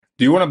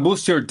Do you want to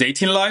boost your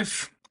dating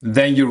life?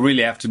 Then you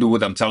really have to do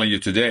what I'm telling you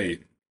today.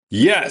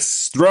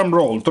 Yes, drum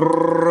roll.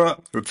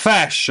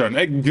 Fashion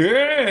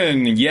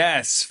again.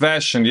 Yes,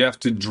 fashion. You have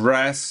to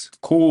dress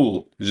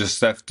cool. You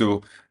just have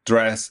to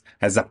dress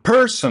as a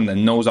person that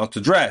knows how to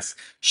dress.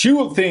 She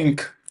will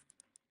think,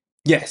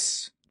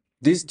 yes,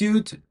 this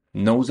dude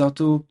knows how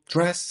to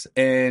dress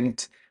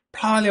and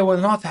probably will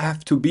not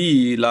have to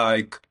be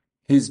like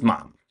his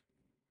mom.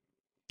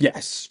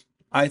 Yes,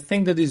 I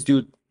think that this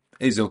dude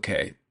is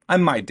okay. I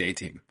might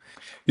date him.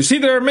 You see,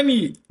 there are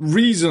many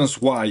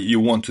reasons why you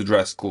want to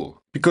dress cool.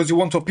 Because you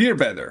want to appear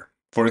better.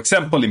 For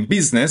example, in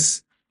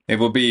business, it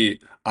will be,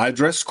 I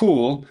dress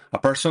cool, a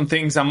person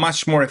thinks I'm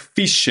much more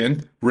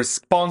efficient,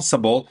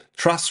 responsible,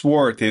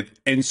 trustworthy,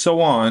 and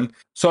so on,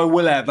 so I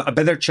will have a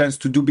better chance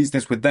to do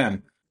business with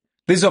them.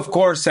 These, of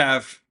course,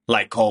 have,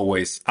 like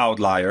always,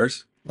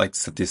 outliers, like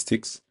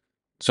statistics.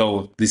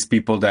 So these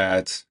people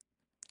that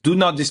do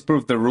not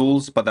disprove the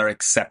rules, but are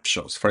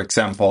exceptions. For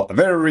example, a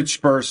very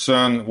rich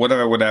person,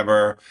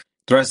 whatever,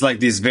 dress like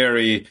these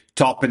very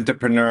top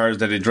entrepreneurs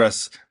that they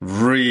dress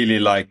really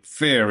like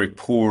very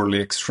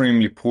poorly,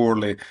 extremely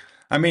poorly.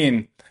 I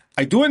mean,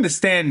 I do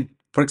understand,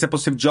 for example,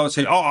 Steve Jobs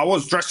saying, I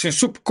was dressing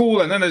super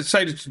cool and then I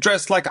decided to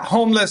dress like a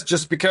homeless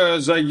just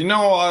because,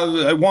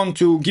 I want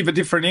to give a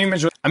different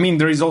image. I mean,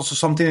 there is also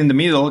something in the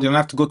middle. You don't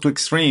have to go to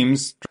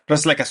extremes.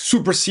 Dress like a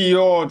super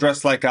CEO,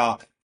 dress like a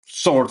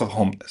sort of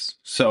homeless.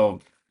 So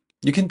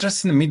you can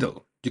dress in the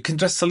middle. You can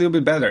dress a little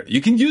bit better. You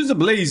can use a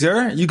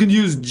blazer. You can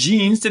use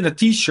jeans and a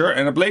t-shirt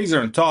and a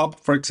blazer on top,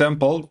 for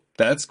example.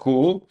 That's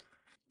cool.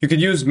 You can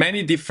use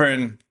many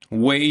different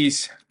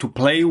ways to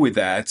play with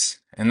that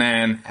and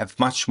then have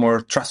much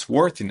more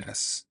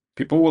trustworthiness.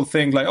 People will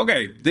think like,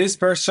 okay, this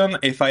person,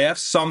 if I have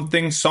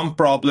something, some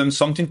problem,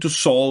 something to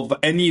solve,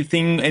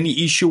 anything,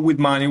 any issue with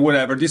money,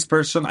 whatever, this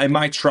person I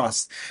might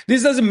trust.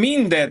 This doesn't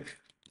mean that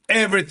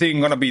everything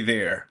gonna be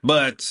there,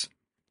 but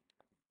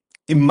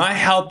it might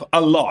help a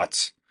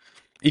lot.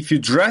 If you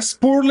dress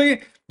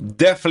poorly,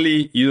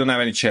 definitely you don't have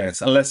any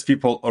chance unless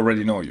people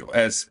already know you.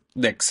 As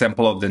the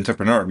example of the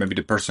entrepreneur, maybe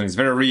the person is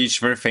very rich,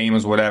 very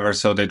famous, whatever,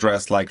 so they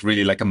dress like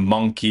really like a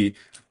monkey.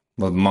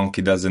 Well,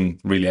 monkey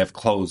doesn't really have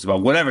clothes,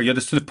 but whatever, you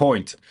understood the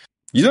point.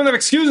 You don't have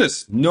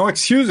excuses. No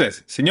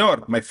excuses.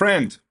 Senor, my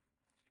friend,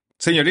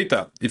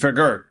 senorita, if you're a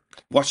girl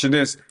watching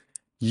this,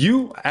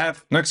 you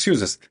have no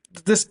excuses.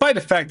 Despite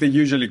the fact that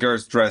usually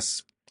girls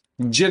dress,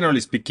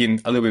 generally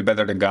speaking, a little bit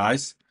better than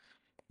guys.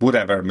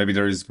 Whatever, maybe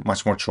there is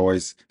much more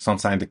choice.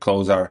 Sometimes the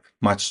clothes are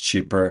much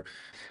cheaper.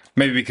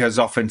 Maybe because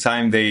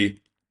oftentimes they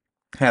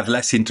have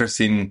less interest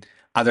in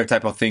other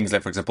type of things,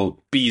 like, for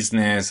example,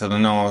 business, I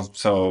don't know.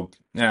 So,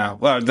 yeah,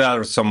 well,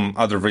 there are some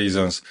other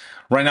reasons.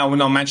 Right now, we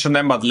not mention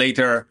them, but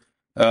later,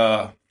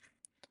 right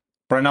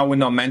now, we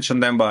not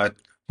mention them, but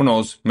who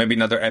knows, maybe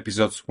in other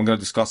episodes, we're going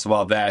to discuss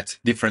about that,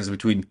 difference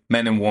between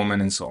men and women,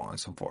 and so on and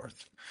so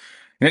forth.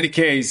 In any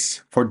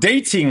case, for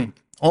dating,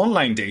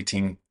 online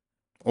dating,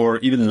 or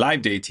even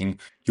live dating,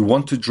 you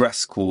want to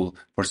dress cool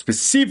for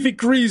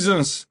specific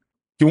reasons.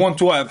 You want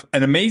to have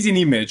an amazing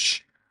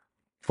image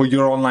for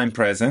your online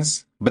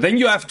presence, but then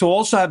you have to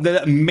also have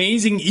that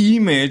amazing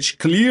image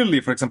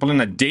clearly, for example,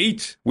 in a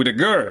date with a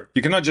girl.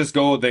 You cannot just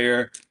go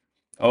there,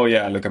 oh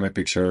yeah, look at my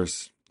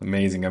pictures,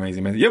 amazing.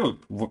 Yeah, but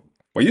why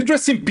are you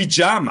dressed in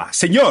pajama?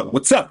 Senor,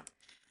 what's up?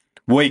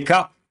 Wake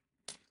up.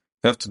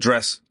 You have to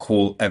dress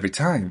cool every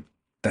time.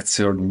 That's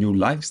your new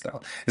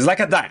lifestyle. It's like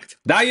a diet.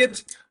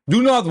 Diet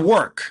do not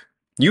work.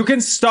 You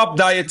can stop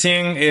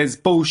dieting. It's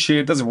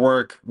bullshit. Doesn't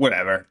work.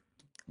 Whatever.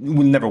 It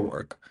will never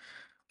work.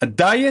 A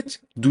diet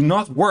do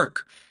not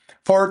work.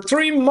 For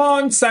 3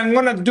 months, I'm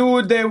gonna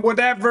do the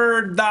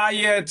whatever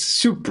diet,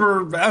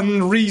 super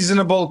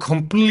unreasonable,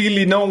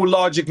 completely no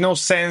logic, no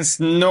sense,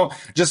 no,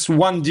 just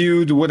one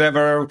dude,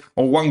 whatever,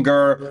 or one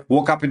girl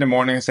woke up in the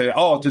morning and say,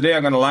 oh, today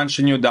I'm gonna launch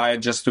a new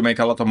diet just to make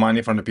a lot of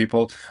money from the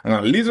people. I'm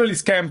gonna literally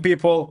scam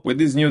people with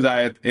this new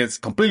diet. It's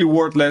completely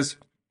worthless.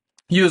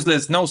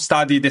 Useless, no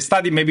study. The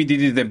study maybe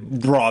did it the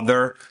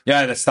brother.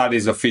 Yeah, the study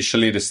is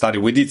officially the study.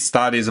 We did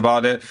studies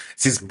about it.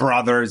 It's his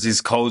brother, it's his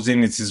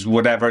cousin, it's his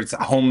whatever. It's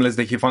a homeless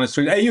they keep on the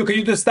street. Hey, can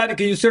you do a study?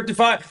 Can you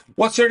certify?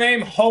 What's your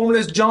name?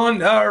 Homeless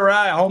John. All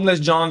right, Homeless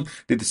John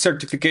did the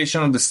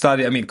certification of the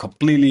study. I mean,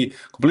 completely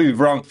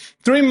wrong.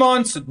 3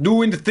 months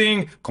doing the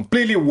thing,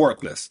 completely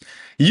worthless.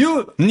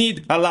 You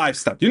need a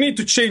lifestyle. You need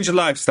to change your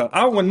lifestyle.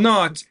 I will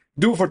not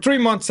do for 3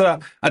 months a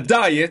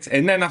diet,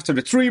 and then after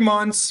the 3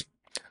 months,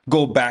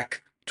 go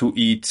back to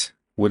eat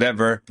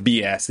whatever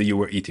BS that you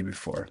were eating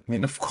before. I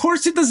mean, of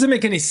course, it doesn't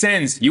make any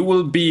sense. You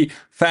will be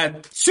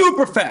fat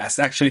super fast,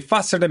 actually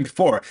faster than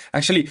before.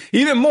 Actually,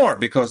 even more,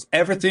 because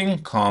everything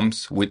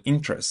comes with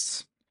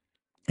interests.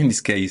 In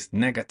this case,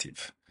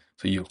 negative.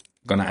 So you're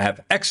gonna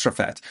have extra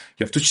fat.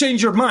 You have to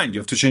change your mind.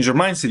 You have to change your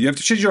mindset. You have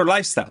to change your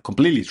lifestyle.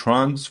 Completely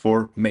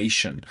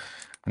transformation.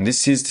 And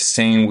this is the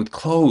same with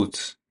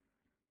clothes.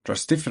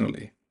 Dress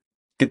differently.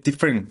 Get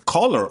different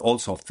color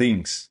also of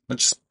things, not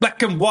just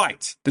black and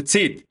white. That's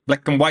it.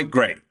 Black and white,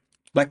 gray.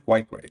 Black,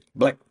 white, gray.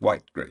 Black,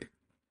 white, gray.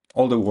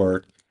 All the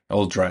word,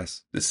 all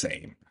dress the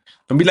same.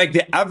 Don't be like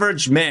the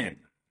average man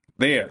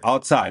there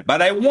outside.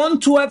 But I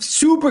want to have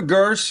super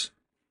girls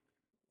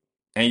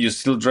and you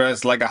still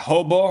dress like a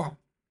hobo?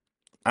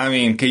 I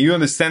mean, can you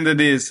understand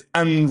that is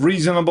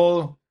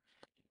unreasonable?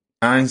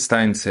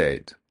 Einstein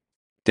said,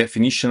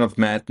 definition of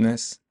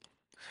madness.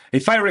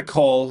 If I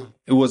recall,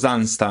 it was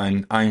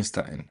Einstein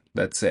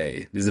that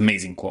say this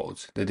amazing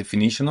quote. The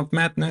definition of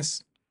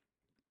madness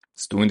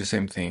is doing the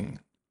same thing,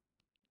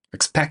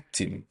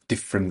 expecting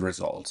different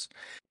results.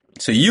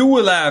 So you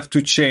will have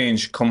to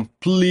change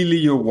completely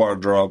your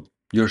wardrobe,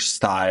 your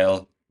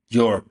style,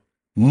 your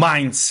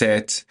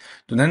mindset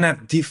to then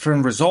have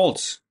different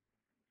results.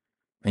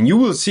 And you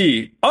will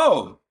see,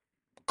 oh,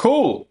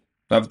 cool,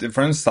 I have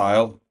different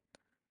style.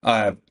 I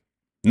have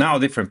now a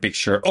different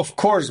picture. Of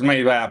course,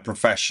 maybe I'm a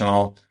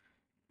professional.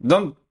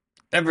 Don't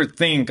ever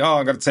think, oh,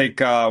 I gotta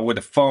take with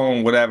a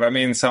phone, whatever. I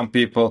mean, some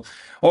people,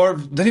 or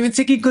don't even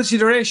take in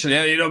consideration,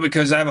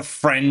 because I have a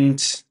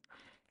friend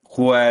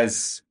who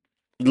has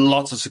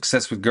lots of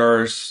success with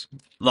girls,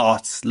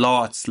 lots.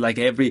 Like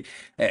every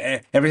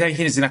time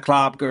he's in a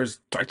club, girls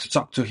try to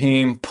talk to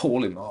him,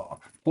 pulling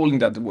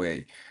that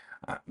way.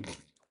 Uh,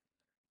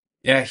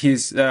 yeah,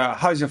 he's.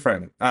 How's your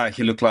friend?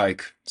 He look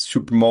like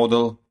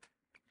supermodel.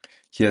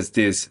 He has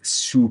this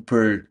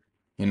super,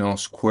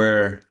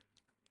 square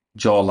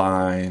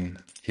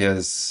jawline. He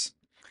has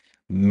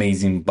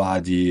amazing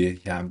body.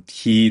 Yeah,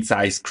 he eats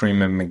ice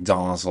cream at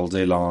McDonald's all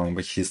day long,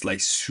 but he's like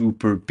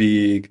super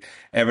big.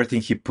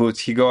 Everything he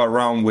puts, he go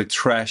around with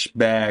trash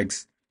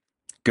bags.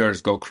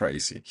 Girls go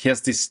crazy. He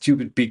has this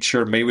stupid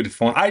picture made with the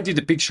phone. I did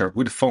the picture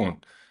with the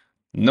phone.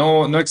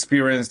 No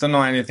experience, don't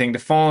know anything. The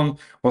phone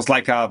was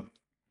like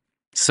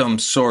some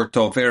sort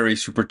of very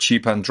super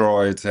cheap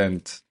Android,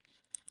 and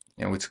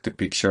we took the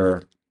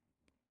picture.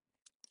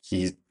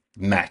 He's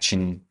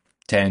matching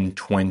 10,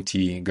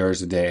 20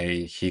 girls a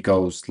day. He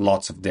goes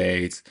lots of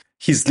dates.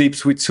 He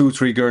sleeps with 2,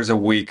 3 girls a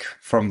week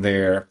from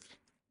there.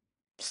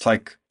 It's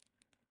like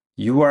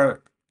you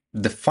are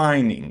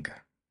defining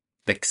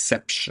the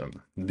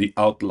exception, the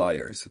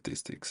outlier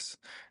statistics.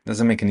 It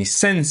doesn't make any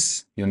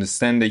sense. You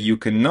understand that you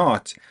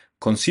cannot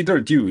consider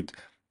a dude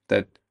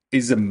that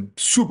is a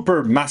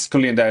super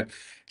masculine, that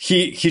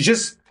he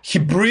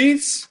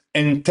breathes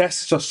and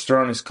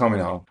testosterone is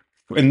coming out.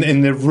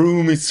 And the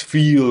room is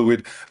filled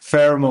with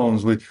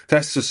pheromones, with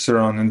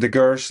testosterone, and the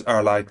girls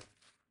are like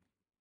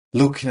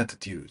looking at the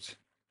dude.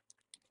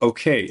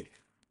 Okay,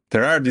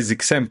 there are these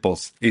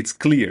examples. It's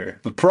clear.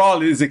 But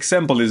probably this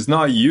example is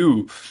not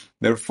you.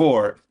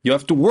 Therefore, you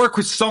have to work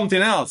with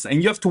something else,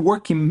 and you have to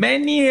work in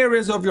many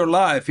areas of your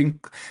life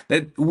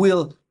that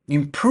will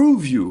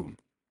improve you.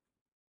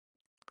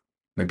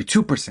 Maybe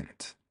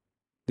 2%.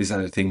 This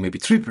other thing, maybe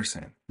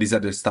 3%. This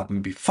other stuff,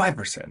 maybe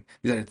 5%.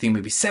 This other thing,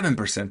 maybe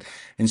 7%.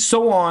 And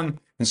so on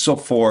and so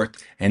forth.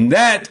 And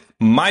that,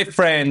 my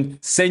friend,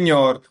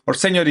 senor or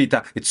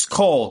senorita, it's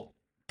called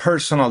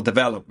personal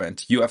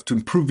development. You have to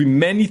improve in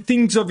many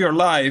things of your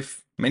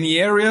life, many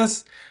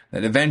areas,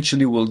 that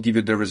eventually will give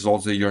you the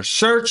results that you're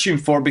searching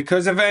for,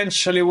 because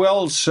eventually we're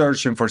all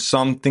searching for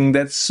something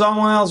that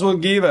someone else will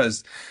give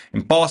us.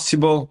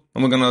 Impossible,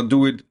 and we're gonna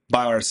do it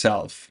by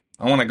ourselves.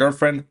 I want a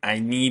girlfriend. I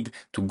need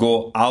to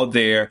go out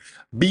there,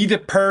 be the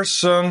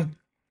person,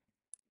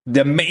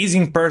 the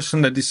amazing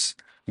person that this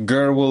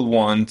girl will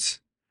want,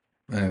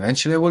 and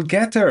eventually I will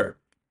get her.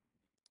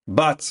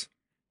 But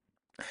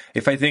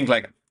if I think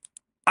like,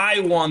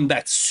 I want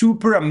that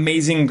super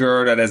amazing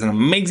girl that has an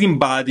amazing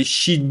body.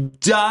 She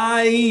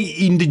died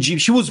in the gym.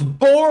 She was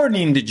born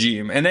in the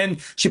gym, and then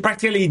she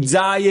practically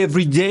die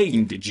every day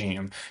in the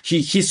gym.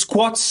 He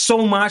squats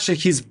so much that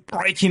he's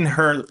breaking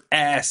her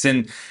ass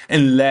and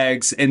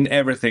legs and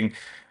everything.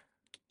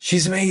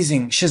 She's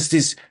amazing. She has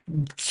these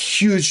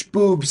huge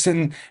boobs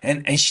and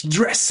she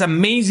dresses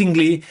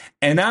amazingly.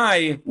 And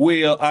I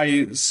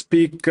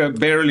speak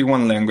barely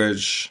one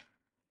language,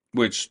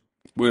 which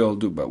we all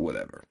do, but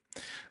whatever.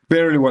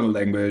 Barely one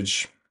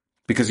language,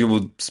 because you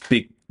would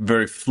speak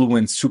very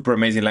fluent, super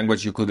amazing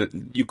language. You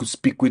could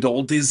speak with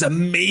all this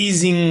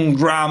amazing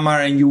grammar,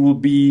 and you will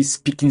be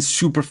speaking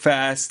super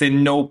fast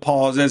and no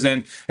pauses,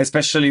 and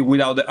especially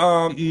without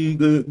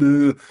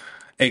the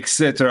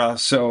etc.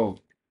 So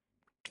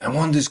I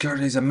want this girl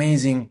that is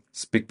amazing,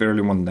 speak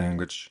barely one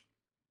language,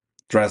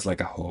 dress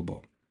like a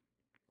hobo,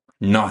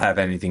 not have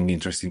anything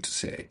interesting to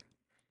say.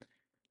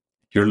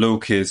 Your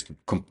look is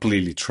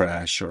completely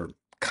trash, or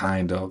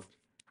kind of.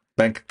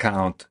 Bank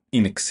account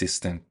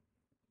inexistent.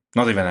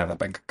 Not even have a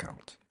bank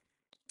account.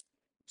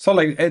 So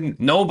like, and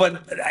no,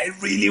 but I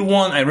really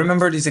want. I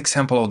remember this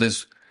example of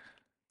this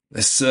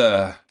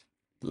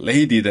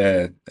lady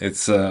that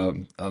it's I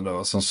don't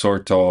know, some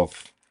sort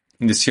of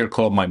in the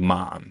circle of my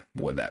mom,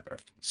 whatever.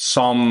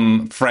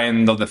 Some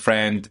friend of the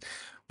friend.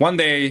 One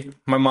day,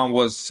 my mom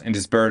was in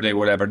this birthday,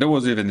 whatever. There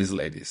was even this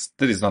lady.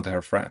 That is not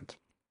her friend.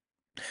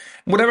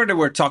 Whatever they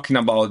were talking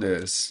about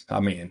is, I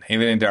mean,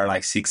 even if they're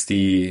like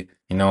 60,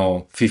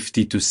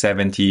 50 to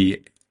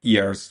 70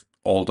 years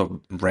old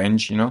of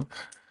range,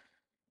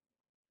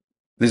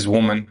 this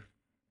woman,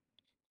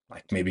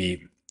 like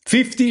maybe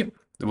 50,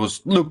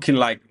 was looking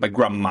like my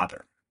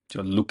grandmother.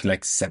 You're looking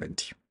like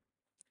 70.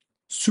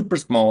 Super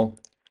small,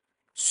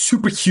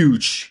 super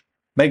huge,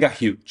 mega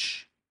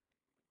huge.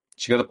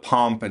 She got a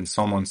pump and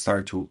someone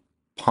started to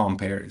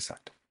pump air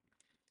inside.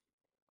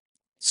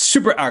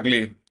 Super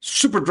ugly,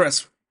 super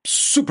dressed,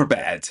 super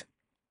bad,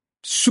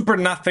 super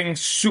nothing,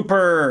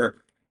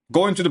 super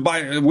going to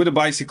the with a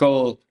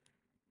bicycle,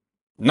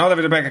 not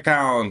having a bank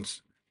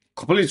account,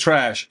 completely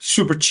trash,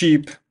 super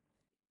cheap.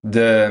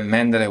 The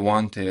man that I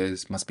want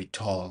must be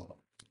tall,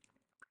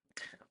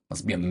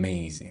 must be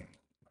amazing,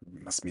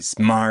 must be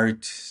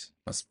smart,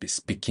 must be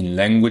speaking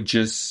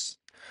languages,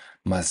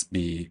 must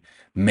be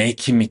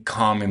making me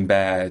calm in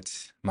bed,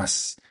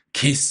 must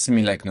kiss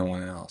me like no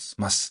one else,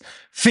 must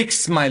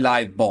fix my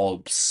light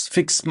bulbs,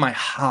 fix my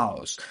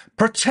house,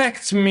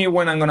 protect me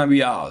when I'm gonna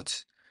be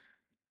out.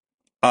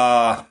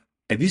 Have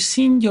you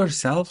seen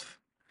yourself?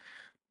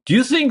 Do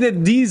you think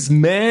that these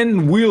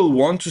men will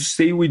want to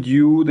stay with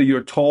you, that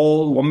you're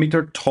tall, 1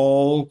 meter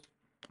tall?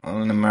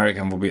 An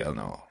American will be, I don't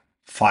know,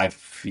 5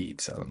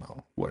 feet, I don't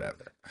know,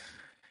 whatever.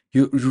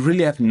 You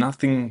really have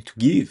nothing to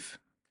give.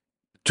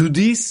 To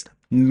these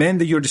men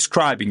that you're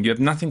describing, you have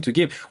nothing to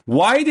give.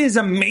 Why this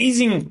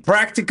amazing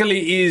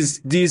practically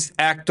is this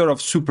actor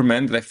of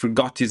Superman that I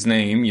forgot his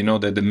name,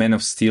 the Man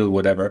of Steel,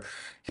 whatever.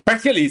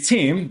 Practically it's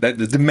him, that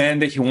the man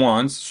that he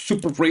wants,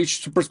 super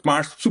rich, super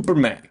smart,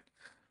 Superman.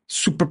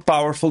 Super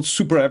powerful,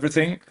 super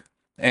everything.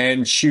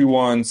 And she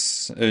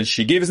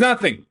gives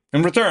nothing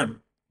in return.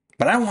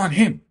 But I want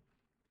him.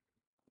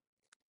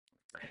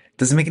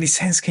 Doesn't make any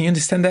sense. Can you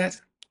understand that?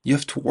 You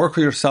have to work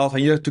with yourself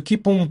and you have to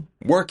keep on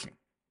working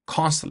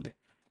constantly.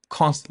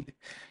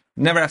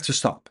 Never have to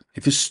stop.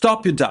 If you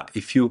stop, you die.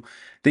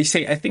 They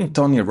say, I think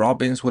Tony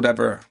Robbins,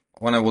 whatever,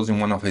 when I was in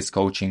one of his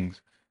coachings,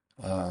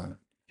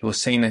 he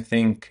was saying, I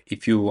think, I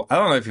don't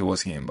know if it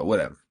was him, but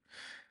whatever.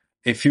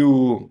 If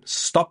you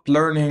stop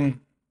learning,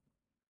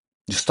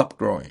 you stop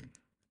growing.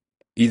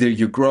 Either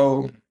you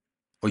grow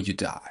or you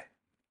die.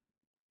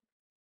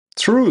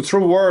 True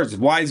words,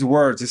 wise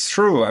words. It's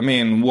true. I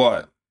mean,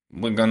 what?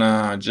 We're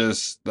gonna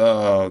just,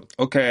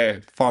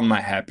 fund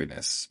my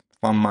happiness,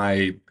 fund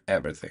my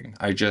everything.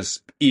 I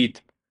just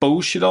eat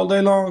bullshit all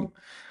day long,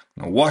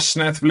 watch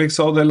Netflix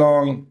all day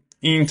long,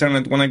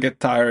 internet when I get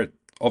tired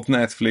of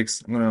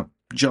Netflix. I'm gonna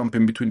jump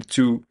in between the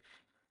two.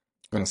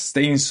 I'm gonna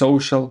stay in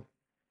socials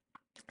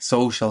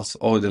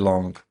all day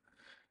long.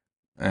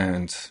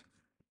 And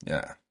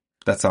yeah,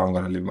 that's how I'm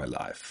gonna live my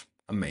life.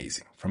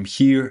 Amazing. From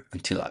here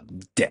until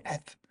I'm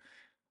dead.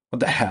 What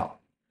the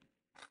hell?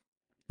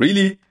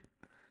 Really?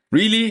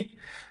 Really?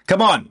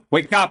 Come on,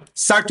 wake up,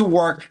 start to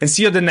work, and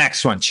see you at the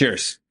next one.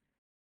 Cheers.